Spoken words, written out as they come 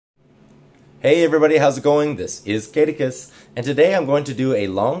Hey everybody, how's it going? This is Caid, and today I'm going to do a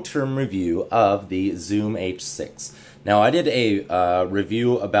long-term review of the Zoom H6. Now I did a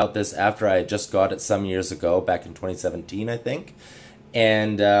review about this after I just got it some years ago, back in 2017 I think,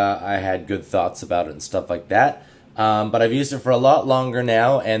 and I had good thoughts about it and stuff like that. But I've used it for a lot longer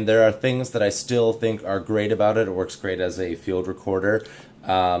now, and there are things that I still think are great about it. It works great as a field recorder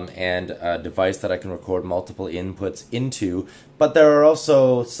and a device that I can record multiple inputs into. But there are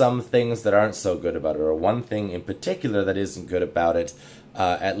also some things that aren't so good about it, or one thing in particular that isn't good about it,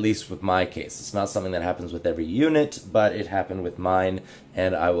 at least with my case. It's not something that happens with every unit, but it happened with mine,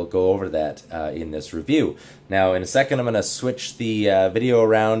 and I will go over that in this review. Now, in a second, I'm going to switch the video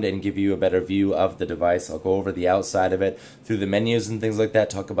around and give you a better view of the device. I'll go over the outside of it, through the menus and things like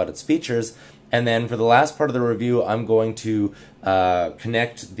that, talk about its features, and then for the last part of the review, I'm going to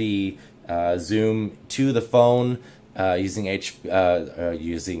connect the Zoom to the phone using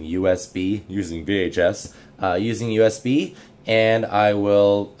USB, using VHS, using USB, and I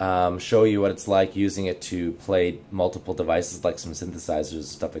will show you what it's like using it to play multiple devices, like some synthesizers and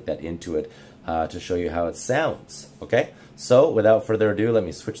stuff like that, into it to show you how it sounds. Okay, so without further ado, let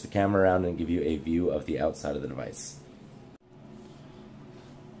me switch the camera around and give you a view of the outside of the device.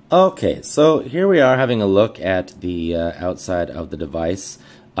 Okay, so here we are having a look at the outside of the device.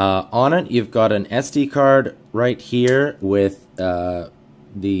 On it, you've got an SD card right here with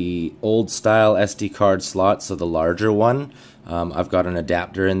the old style SD card slot, so the larger one. I've got an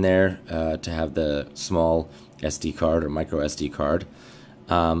adapter in there to have the small SD card or micro SD card.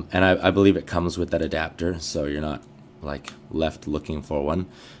 And I believe it comes with that adapter, so you're not like left looking for one.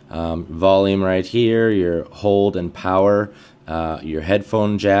 Volume right here, your hold and power, your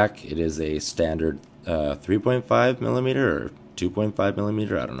headphone jack. It is a standard 3.5 millimeter or 2.5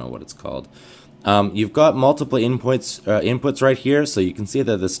 millimeter, I don't know what it's called. You've got multiple inputs right here, so you can see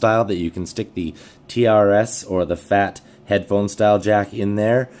that the style that you can stick the TRS or the fat headphone style jack in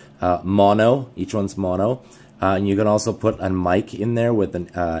there. Mono, each one's mono. And you can also put a mic in there with an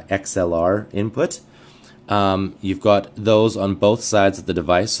XLR input. You've got those on both sides of the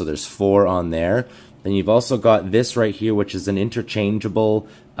device, so there's 4 on there. Then you've also got this right here, which is an interchangeable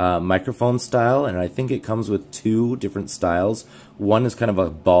microphone style, and I think it comes with 2 different styles. One is kind of a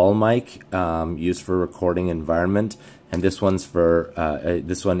ball mic used for recording environment, and this one's for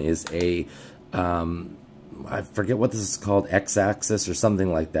this one is a I forget what this is called, X-axis or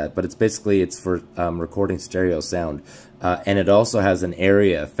something like that, but it's for recording stereo sound. And it also has an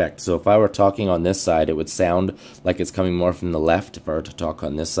area effect, so if I were talking on this side, it would sound like it's coming more from the left. If I were to talk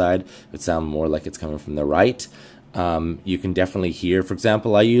on this side, it would sound more like it's coming from the right. You can definitely hear, for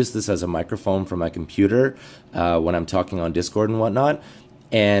example, I use this as a microphone for my computer when I'm talking on Discord and whatnot,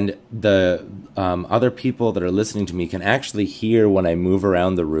 and the other people that are listening to me can actually hear when I move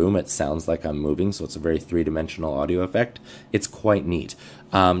around the room. It sounds like I'm moving, so it's a very three-dimensional audio effect. It's quite neat.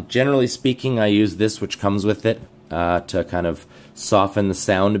 Generally speaking, I use this, which comes with it, to kind of soften the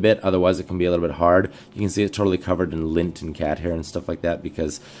sound a bit. Otherwise it can be a little bit hard. You can see it's totally covered in lint and cat hair and stuff like that,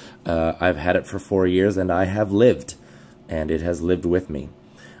 because I've had it for 4 years and I have lived, and it has lived with me.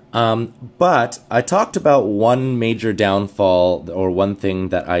 But I talked about one major downfall, or one thing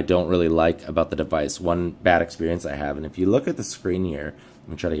that I don't really like about the device, one bad experience I have. And if you look at the screen here, let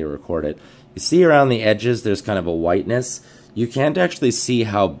me try to get record it. You see around the edges there's kind of a whiteness. You can't actually see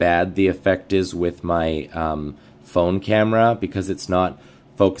how bad the effect is with my phone camera, because it's not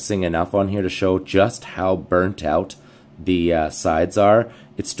focusing enough on here to show just how burnt out the sides are.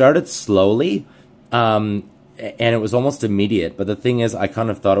 It started slowly, and it was almost immediate, but the thing is, I kind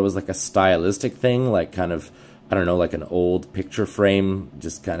of thought it was like a stylistic thing, like kind of, I don't know, like an old picture frame,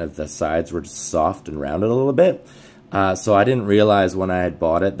 just kind of the sides were just soft and rounded a little bit. So I didn't realize when I had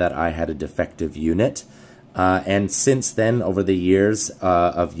bought it that I had a defective unit. And since then, over the years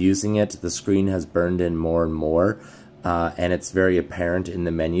of using it, the screen has burned in more and more, and it's very apparent in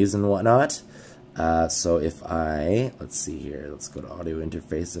the menus and whatnot. So if let's see here, let's go to audio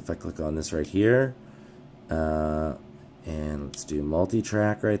interface. If I click on this right here, and let's do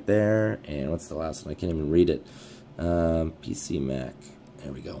multi-track right there, and what's the last one? I can't even read it. PC, Mac,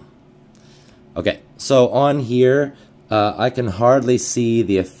 there we go. Okay, so on here, I can hardly see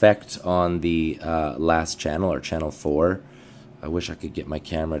the effect on the last channel, or channel 4. I wish I could get my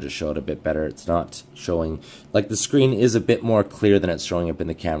camera to show it a bit better. It's not showing, like the screen is a bit more clear than it's showing up in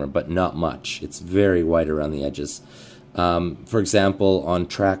the camera, but not much. It's very white around the edges. For example, on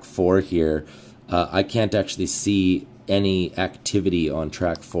track 4 here, I can't actually see any activity on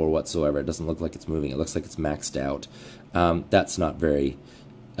track 4 whatsoever. It doesn't look like it's moving. It looks like it's maxed out. That's not very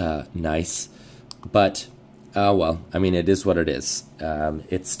nice. But Well, I mean, it is what it is.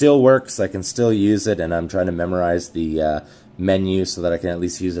 It still works. I can still use it, and I'm trying to memorize the menu so that I can at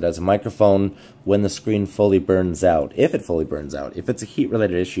least use it as a microphone when the screen fully burns out, if it fully burns out. If it's a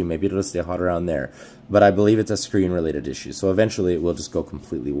heat-related issue, maybe it'll stay hot around there. But I believe it's a screen-related issue, so eventually it will just go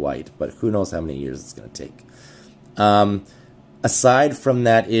completely white. But who knows how many years it's going to take. Aside from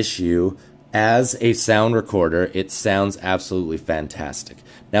that issue, as a sound recorder, it sounds absolutely fantastic.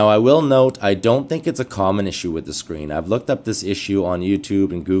 Now, I will note, I don't think it's a common issue with the screen. I've looked up this issue on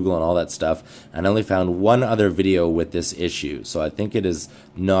YouTube and Google and all that stuff, and I only found one other video with this issue. So I think it is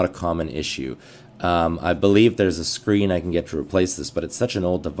not a common issue. I believe there's a screen I can get to replace this, but it's such an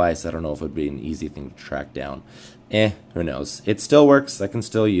old device, I don't know if it would be an easy thing to track down. Who knows? It still works. I can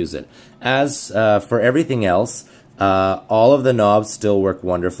still use it. As for everything else, all of the knobs still work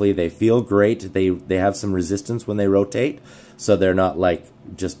wonderfully. They feel great. They have some resistance when they rotate, so they're not like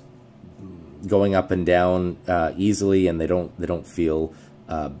just going up and down easily, and they don't feel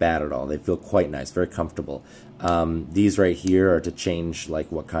bad at all. They feel quite nice, very comfortable. These right here are to change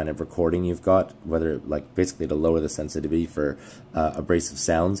like what kind of recording you've got, whether like basically to lower the sensitivity for abrasive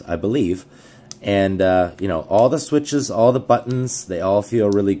sounds, I believe. And you know, all the switches, all the buttons, they all feel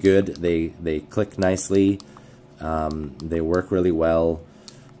really good. They click nicely. They work really well.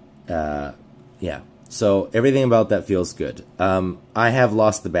 Yeah, so everything about that feels good. I have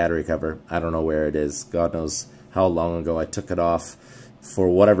lost the battery cover. I don't know where it is. God knows how long ago I took it off for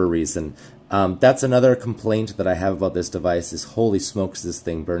whatever reason. That's another complaint that I have about this device is, holy smokes, this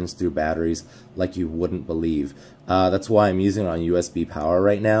thing burns through batteries like you wouldn't believe. That's why I'm using it on USB power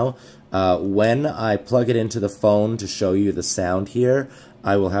right now. When I plug it into the phone to show you the sound here,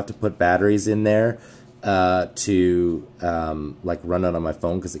 I will have to put batteries in there to like run it on my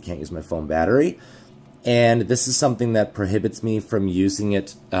phone because it can't use my phone battery. And this is something that prohibits me from using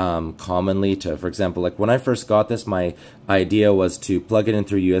it commonly to, for example, like when I first got this, my idea was to plug it in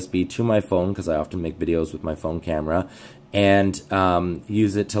through USB to my phone because I often make videos with my phone camera, and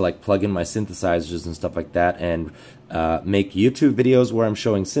use it to like plug in my synthesizers and stuff like that, and make YouTube videos where I'm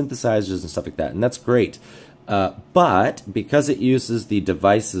showing synthesizers and stuff like that, and that's great. But because it uses the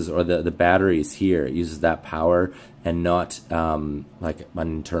devices or the batteries here, it uses that power and not like an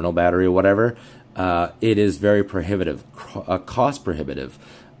internal battery or whatever, it is very prohibitive, cost prohibitive.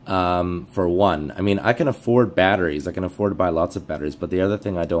 For one, I mean, I can afford batteries, I can afford to buy lots of batteries, but the other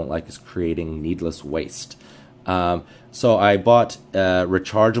thing I don't like is creating needless waste. So I bought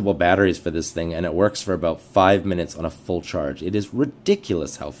rechargeable batteries for this thing, and it works for about 5 minutes on a full charge. It is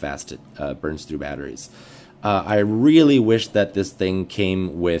ridiculous how fast it burns through batteries. I really wish that this thing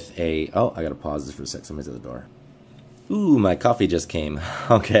came with a... Oh, I gotta pause this for a sec. Somebody's at the door. Ooh, my coffee just came.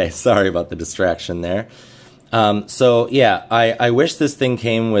 Okay, sorry about the distraction there. So yeah, I wish this thing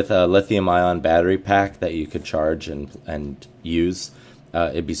came with a lithium-ion battery pack that you could charge and use.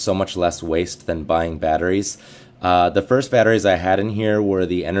 It'd be so much less waste than buying batteries. The first batteries I had in here were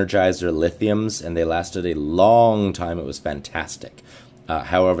the Energizer lithiums, and they lasted a long time. It was fantastic.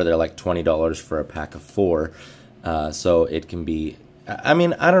 However, they're like $20 for a pack of 4. So it can be... I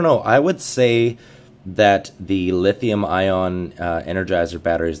mean, I don't know. I would say that the lithium-ion Energizer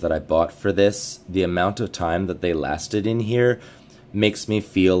batteries that I bought for this, the amount of time that they lasted in here makes me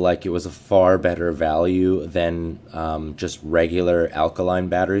feel like it was a far better value than just regular alkaline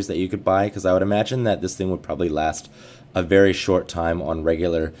batteries that you could buy, because I would imagine that this thing would probably last a very short time on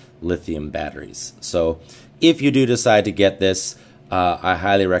regular lithium batteries. So if you do decide to get this, I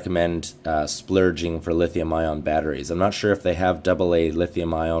highly recommend splurging for lithium-ion batteries. I'm not sure if they have AA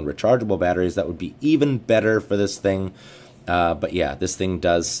lithium-ion rechargeable batteries. That would be even better for this thing. But yeah, this thing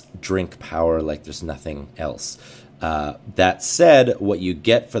does drink power like there's nothing else. That said, what you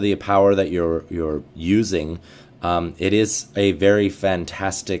get for the power that you're using, it is a very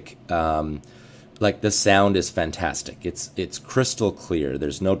fantastic... like the sound is fantastic. It's crystal clear.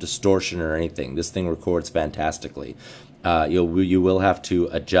 There's no distortion or anything. This thing records fantastically. You will have to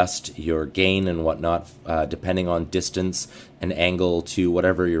adjust your gain and whatnot depending on distance and angle to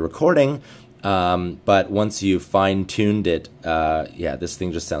whatever you're recording. But once you've fine-tuned it, yeah, this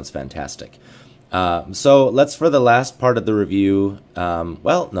thing just sounds fantastic. So let's, for the last part of the review,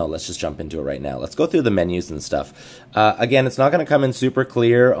 well, no, let's just jump into it right now. Let's go through the menus and stuff. Again, it's not going to come in super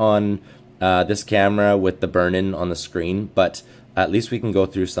clear on this camera with the burn-in on the screen, but at least we can go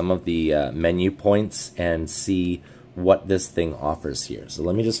through some of the menu points and see what this thing offers here. So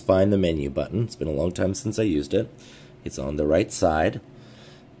let me just find the menu button. It's been a long time since I used it. It's on the right side.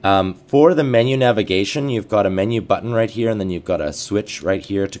 For the menu navigation, you've got a menu button right here, and then you've got a switch right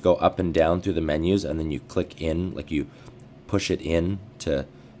here to go up and down through the menus, and then you click in, like you push it in to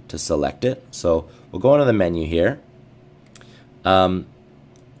select it. So we'll go into the menu here.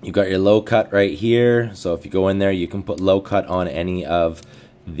 You've got your low cut right here. So if you go in there, you can put low cut on any of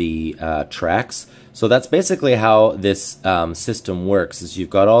the tracks. So that's basically how this system works, is you've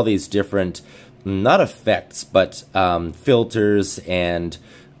got all these different, not effects, but filters and,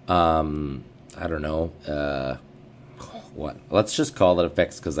 I don't know, what? Let's just call it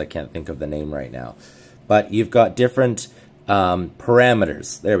effects because I can't think of the name right now. But you've got different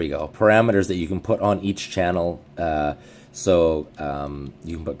parameters. There we go. Parameters that you can put on each channel. So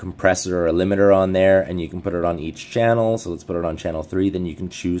you can put compressor or a limiter on there, and you can put it on each channel. So let's put it on channel 3. Then you can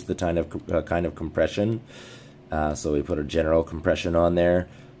choose the kind of compression. So we put a general compression on there.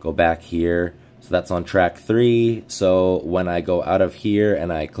 Go back here. So that's on track 3. So when I go out of here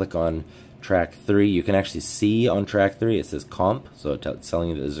and I click on track 3, you can actually see on track 3 it says comp, so it's telling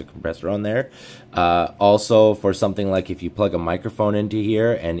you that there's a compressor on there. Also, for something like if you plug a microphone into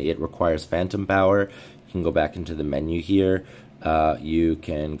here and it requires phantom power, you can go back into the menu here. You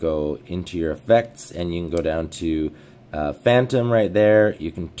can go into your effects and you can go down to phantom right there.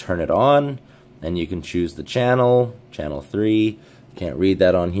 You can turn it on and you can choose the channel 3. Can't read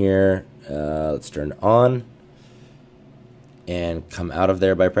that on here. Let's turn it on and come out of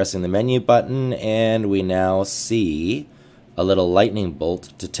there by pressing the menu button, and we now see a little lightning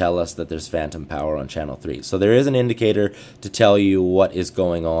bolt to tell us that there's phantom power on channel 3. So there is an indicator to tell you what is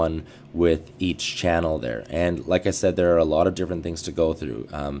going on with each channel there. And like I said, there are a lot of different things to go through.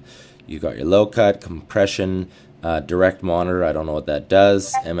 You've got your low cut, compression, direct monitor, I don't know what that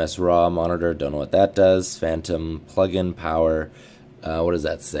does, MS raw monitor, don't know what that does, phantom, plug-in power, what does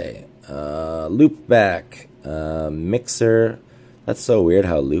that say? Loop back, mixer. That's so weird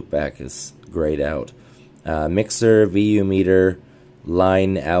how loopback is grayed out. Mixer, VU meter,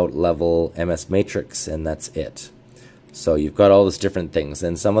 line out level, MS matrix, and that's it. So you've got all these different things,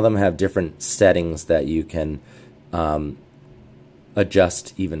 and some of them have different settings that you can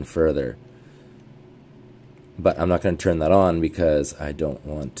adjust even further. But I'm not going to turn that on because I don't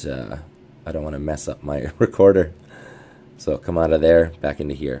want to mess up my recorder. So come out of there, back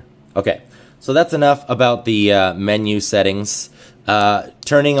into here. Okay, so that's enough about the menu settings.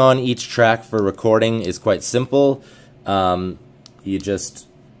 Turning on each track for recording is quite simple. You just...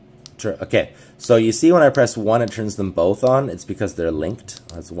 Okay, so you see when I press 1, it turns them both on. It's because they're linked.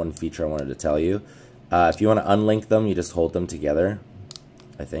 That's one feature I wanted to tell you. If you want to unlink them, you just hold them together,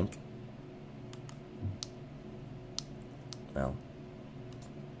 I think. Well.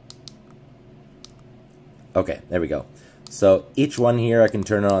 Okay, there we go. So each one here I can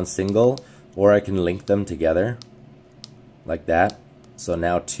turn it on single, or I can link them together like that. So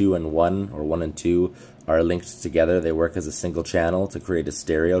now 2 and 1 or 1 and 2 are linked together. They work as a single channel to create a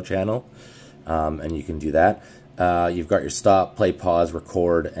stereo channel, and you can do that. You've got your stop, play, pause,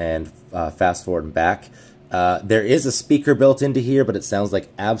 record, and fast forward and back. There is a speaker built into here, but it sounds like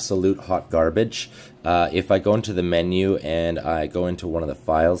absolute hot garbage. If I go into the menu and I go into one of the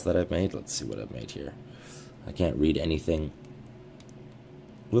files that I've made, let's see what I've made here. I can't read anything.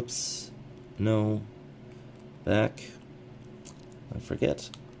 Whoops. No. Back. I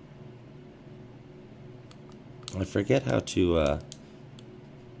forget how to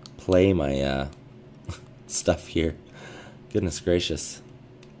play my stuff here. Goodness gracious.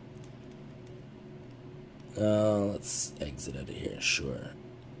 Let's exit out of here, sure.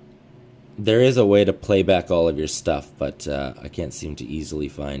 There is a way to play back all of your stuff, but I can't seem to easily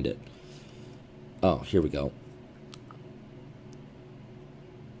find it. Oh, here we go.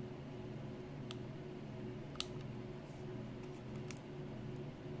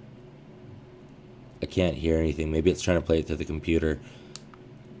 I can't hear anything. Maybe it's trying to play it through the computer.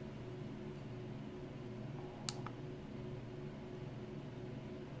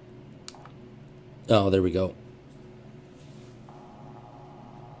 Oh, there we go.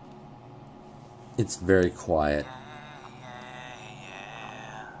 It's very quiet.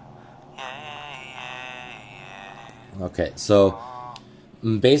 Okay, so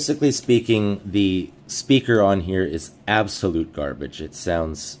basically speaking, the speaker on here is absolute garbage. It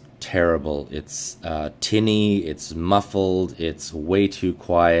sounds terrible. It's tinny, it's muffled, it's way too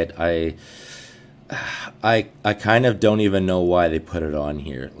quiet. I kind of don't even know why they put it on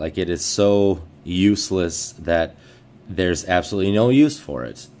here. Like, it is so useless that there's absolutely no use for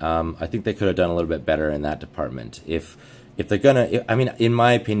it. I think they could have done a little bit better in that department. If they're gonna, I mean, in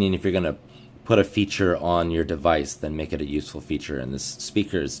my opinion, if you're gonna put a feature on your device, then make it a useful feature. And this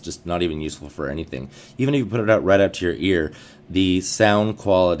speaker is just not even useful for anything. Even if you put it out right up to your ear, the sound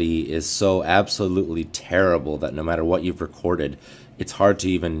quality is so absolutely terrible that no matter what you've recorded, it's hard to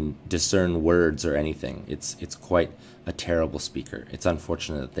even discern words or anything. It's quite a terrible speaker. It's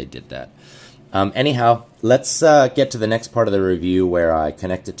unfortunate that they did that. Anyhow, let's get to the next part of the review where I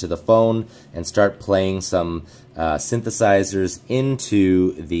connect it to the phone and start playing some synthesizers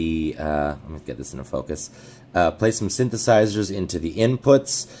into the, let me get this into focus, play some synthesizers into the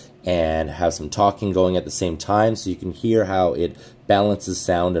inputs and have some talking going at the same time so you can hear how it balances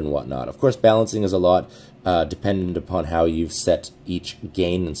sound and whatnot. Of course, balancing is a lot dependent upon how you've set each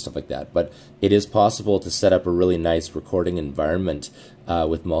gain and stuff like that, but it is possible to set up a really nice recording environment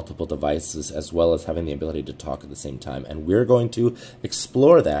with multiple devices, as well as having the ability to talk at the same time. And we're going to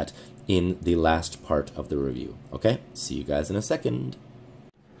explore that in the last part of the review. Okay, see you guys in a second.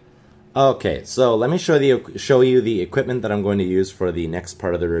 Okay, so let me show you the equipment that I'm going to use for the next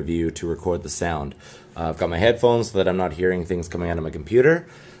part of the review to record the sound. I've got my headphones so that I'm not hearing things coming out of my computer.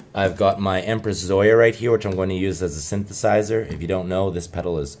 I've got my Empress Zoya right here, which I'm going to use as a synthesizer. If you don't know, this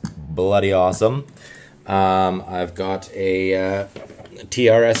pedal is bloody awesome. I've got a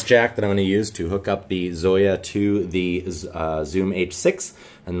TRS jack that I'm going to use to hook up the Zoya to the Zoom H6.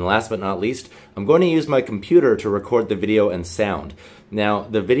 And last but not least, I'm going to use my computer to record the video and sound. Now,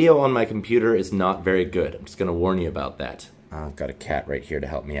 the video on my computer is not very good. I'm just going to warn you about that. I've got a cat right here to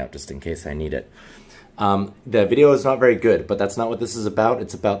help me out just in case I need it. The video is not very good, but that's not what this is about.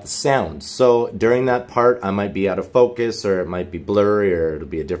 It's about the sound. So during that part, I might be out of focus, or it might be blurry, or it'll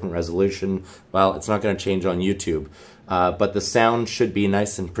be a different resolution. Well, it's not going to change on YouTube. But the sound should be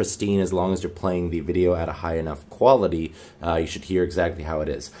nice and pristine as long as you're playing the video at a high enough quality. You should hear exactly how it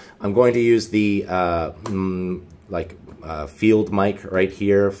is. I'm going to use the field mic right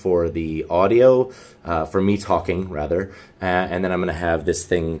here for the audio, for me talking rather, and then I'm going to have this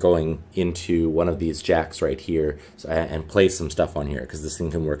thing going into one of these jacks right here and play some stuff on here, because this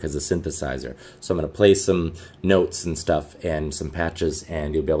thing can work as a synthesizer. So I'm going to play some notes and stuff and some patches,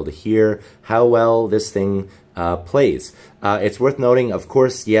 and you'll be able to hear how well this thing plays. It's worth noting, of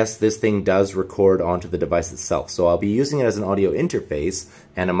course, yes, this thing does record onto the device itself. So I'll be using it as an audio interface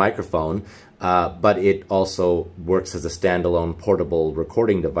and a microphone, but it also works as a standalone portable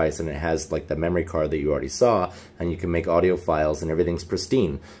recording device, and it has like the memory card that you already saw, and you can make audio files and everything's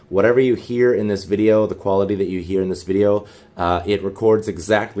pristine. Whatever you hear in this video, the quality that you hear in this video, it records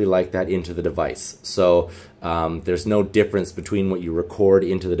exactly like that into the device. So there's no difference between what you record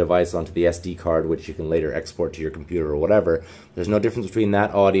into the device onto the SD card, which you can later export to your computer or whatever. There's no difference between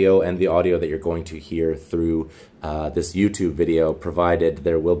that audio and the audio that you're going to hear through this YouTube video, provided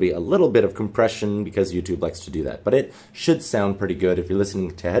there will be a little bit of compression because YouTube likes to do that. But it should sound pretty good. If you're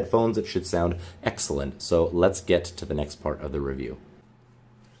listening to headphones, it should sound excellent. So let's get to the next part of the review.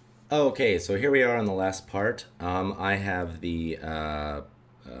 Okay, so here we are on the last part. I have the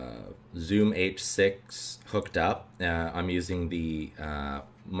Zoom H6 hooked up. I'm using the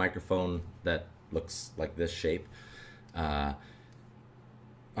microphone that looks like this shape.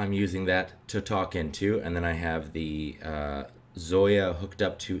 I'm using that to talk into, and then I have the Zoya hooked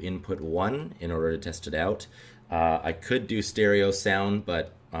up to input 1 in order to test it out. I could do stereo sound,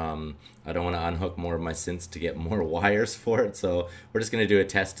 but I don't want to unhook more of my synths to get more wires for it, so we're just going to do a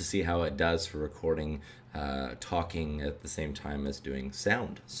test to see how it does for recording talking at the same time as doing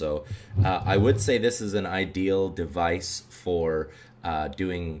sound. So I would say this is an ideal device for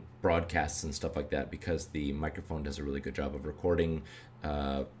doing broadcasts and stuff like that, because the microphone does a really good job of recording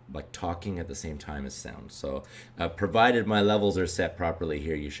like talking at the same time as sound. So provided my levels are set properly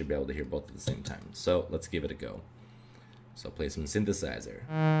here, you should be able to hear both at the same time. So let's give it a go. So play some synthesizer.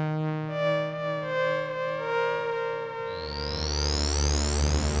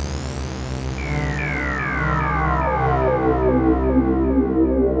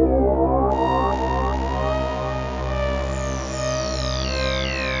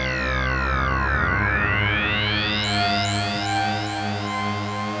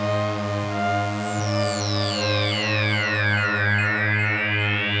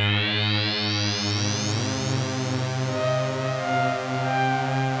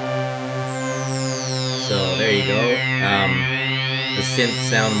 So there you go. The synth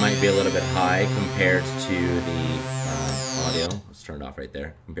sound might be a little bit high compared to the audio. Let's turn it off right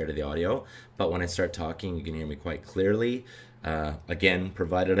there, compared to the audio. But when I start talking, you can hear me quite clearly. Again,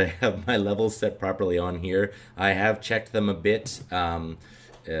 provided I have my levels set properly on here. I have checked them a bit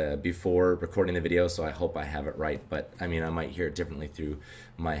before recording the video, so I hope I have it right. But I mean, I might hear it differently through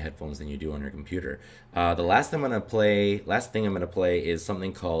my headphones than you do on your computer. The last thing I'm gonna play is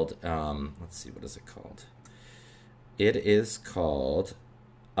something called let's see, what is it called? It is called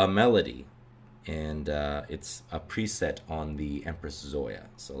A Melody, and it's a preset on the Empress Zoya.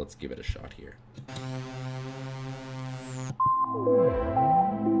 So let's give it a shot here.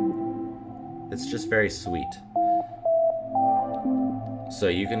 It's just very sweet. So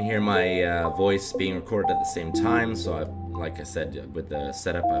you can hear my voice being recorded at the same time. So like I said, with the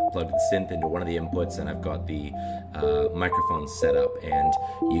setup, I've plugged the synth into one of the inputs and I've got the microphone set up. And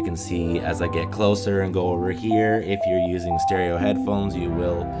you can see as I get closer and go over here, if you're using stereo headphones, you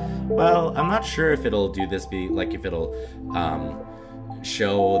will, well, I'm not sure if it'll do this, if it'll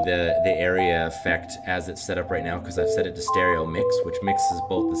show the area effect as it's set up right now, because I've set it to stereo mix, which mixes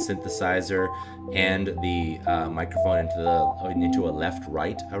both the synthesizer and the microphone into a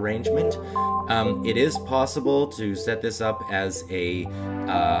left-right arrangement. It is possible to set this up as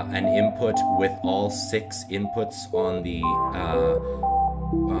an input with all 6 inputs on the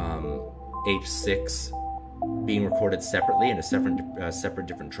H6 being recorded separately into separate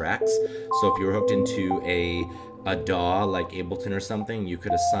different tracks. So if you were hooked into a DAW like Ableton or something, you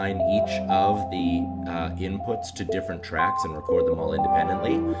could assign each of the inputs to different tracks and record them all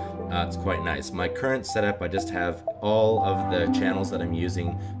independently. It's quite nice. My current setup, I just have all of the channels that I'm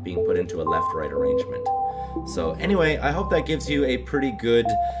using being put into a left-right arrangement. So anyway, I hope that gives you a pretty good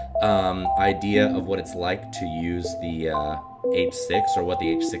idea of what it's like to use the H6, or what the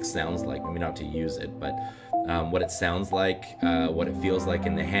H6 sounds like. Maybe not to use it, but what it sounds like, what it feels like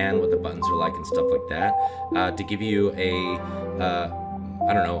in the hand, what the buttons are like and stuff like that, to give you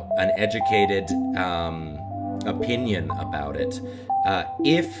I don't know, an educated opinion about it.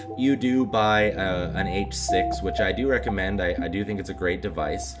 If you do buy an H6, which I do recommend, I do think it's a great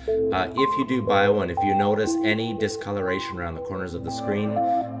device. If you do buy one, if you notice any discoloration around the corners of the screen,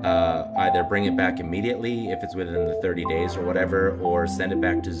 either bring it back immediately if it's within the 30 days or whatever, or send it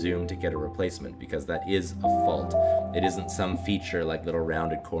back to Zoom to get a replacement, because that is a fault. It isn't some feature like little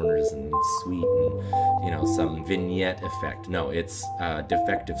rounded corners and sweet and, you know, some vignette effect. No, it's a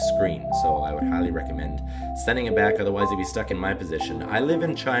defective screen, so I would highly recommend sending it back, otherwise you'd be stuck in my position. I live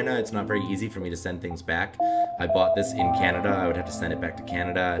in China. It's not very easy for me to send things back. I bought this in Canada. I would have to send it back to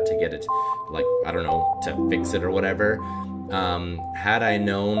Canada to get it, like, I don't know, to fix it or whatever. Had I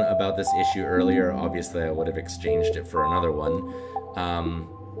known about this issue earlier, obviously I would have exchanged it for another one.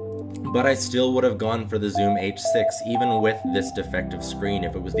 But I still would have gone for the Zoom H6, even with this defective screen,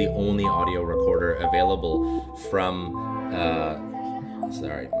 if it was the only audio recorder available from,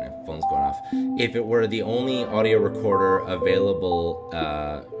 sorry, my phone's going off. If it were the only audio recorder available,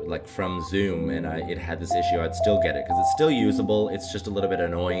 like from Zoom, and it had this issue, I'd still get it, because it's still usable. It's just a little bit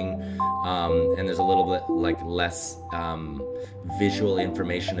annoying, and there's a little bit like less visual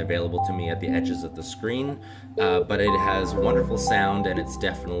information available to me at the edges of the screen, but it has wonderful sound, and it's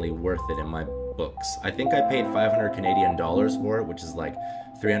definitely worth it in my books. I think I paid 500 Canadian dollars for it, which is like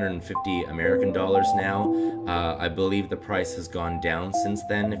 350 American dollars now. I believe the price has gone down since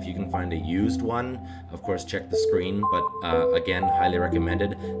then. If you can find a used one, of course check the screen, but again, highly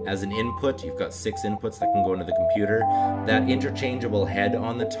recommended. As an input, you've got 6 inputs that can go into the computer. That interchangeable head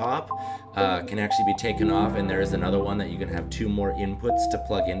on the top can actually be taken off, and there is another one that you can have 2 more inputs to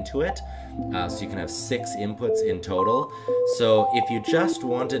plug into it. So you can have 6 inputs in total. So if you just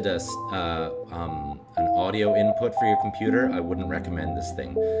wanted an audio input for your computer, I wouldn't recommend this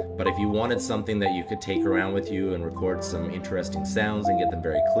thing. But if you wanted something that you could take around with you and record some interesting sounds and get them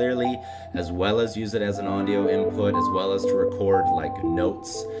very clearly, as well as use it as an audio input, as well as to record like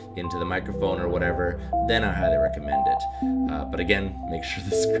notes into the microphone or whatever, then I highly recommend it. But again, make sure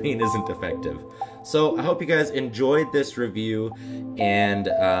the screen isn't defective. So I hope you guys enjoyed this review, and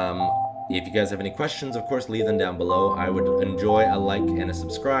if you guys have any questions, of course, leave them down below. I would enjoy a like and a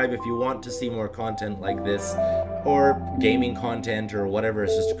subscribe if you want to see more content like this, or gaming content, or whatever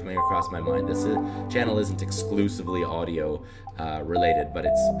is just coming across my mind. This channel isn't exclusively audio related, but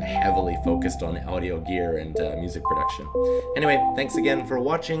it's heavily focused on audio gear and music production. Anyway, thanks again for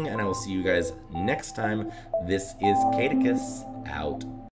watching, and I will see you guys next time. This is Caidicus, out.